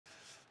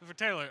For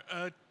Taylor,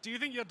 do you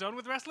think you're done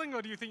with wrestling,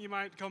 or do you think you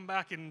might come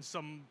back in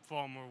some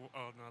form or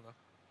another?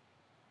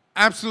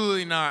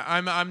 Absolutely not.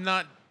 I'm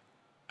not.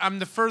 I'm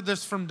the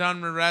furthest from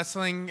done with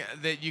wrestling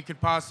that you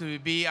could possibly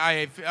be.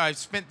 I've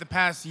spent the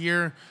past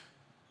year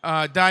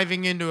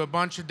diving into a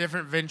bunch of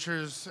different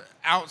ventures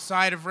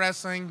outside of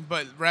wrestling,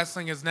 but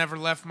wrestling has never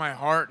left my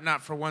heart,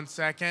 not for 1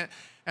 second.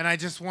 And I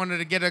just wanted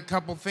to get a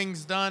couple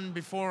things done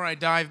before I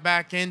dive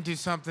back into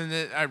something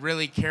that I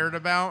really cared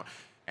about.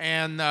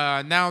 And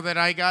now that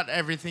I got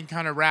everything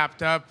kind of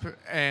wrapped up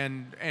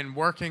and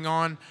working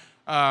on,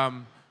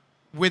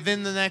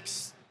 within the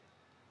next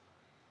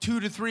 2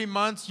 to 3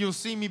 months, you'll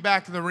see me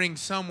back in the ring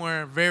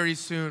somewhere very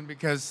soon,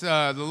 because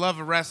the love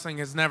of wrestling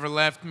has never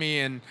left me,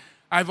 and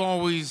I've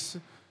always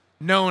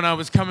known I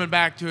was coming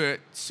back to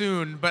it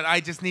soon, but I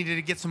just needed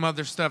to get some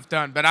other stuff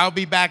done. But I'll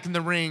be back in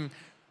the ring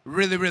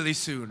really, really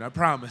soon, I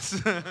promise.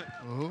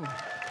 Oh.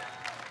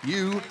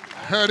 You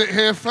heard it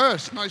here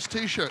first. Nice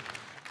T-shirt.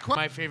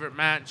 My favorite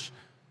match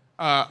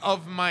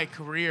of my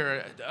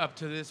career up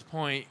to this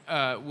point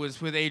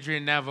was with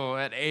Adrian Neville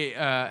at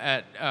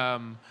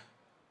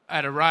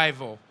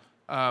Arrival.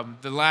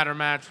 The ladder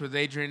match with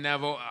Adrian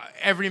Neville.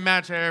 Every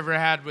match I ever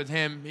had with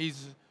him,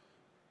 he's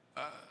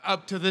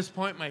up to this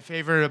point my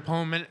favorite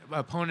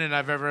opponent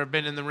I've ever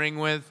been in the ring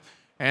with,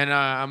 and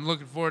I'm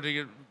looking forward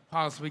to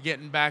possibly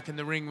getting back in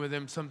the ring with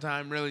him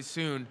sometime really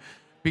soon,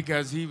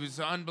 because he was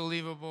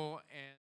unbelievable. And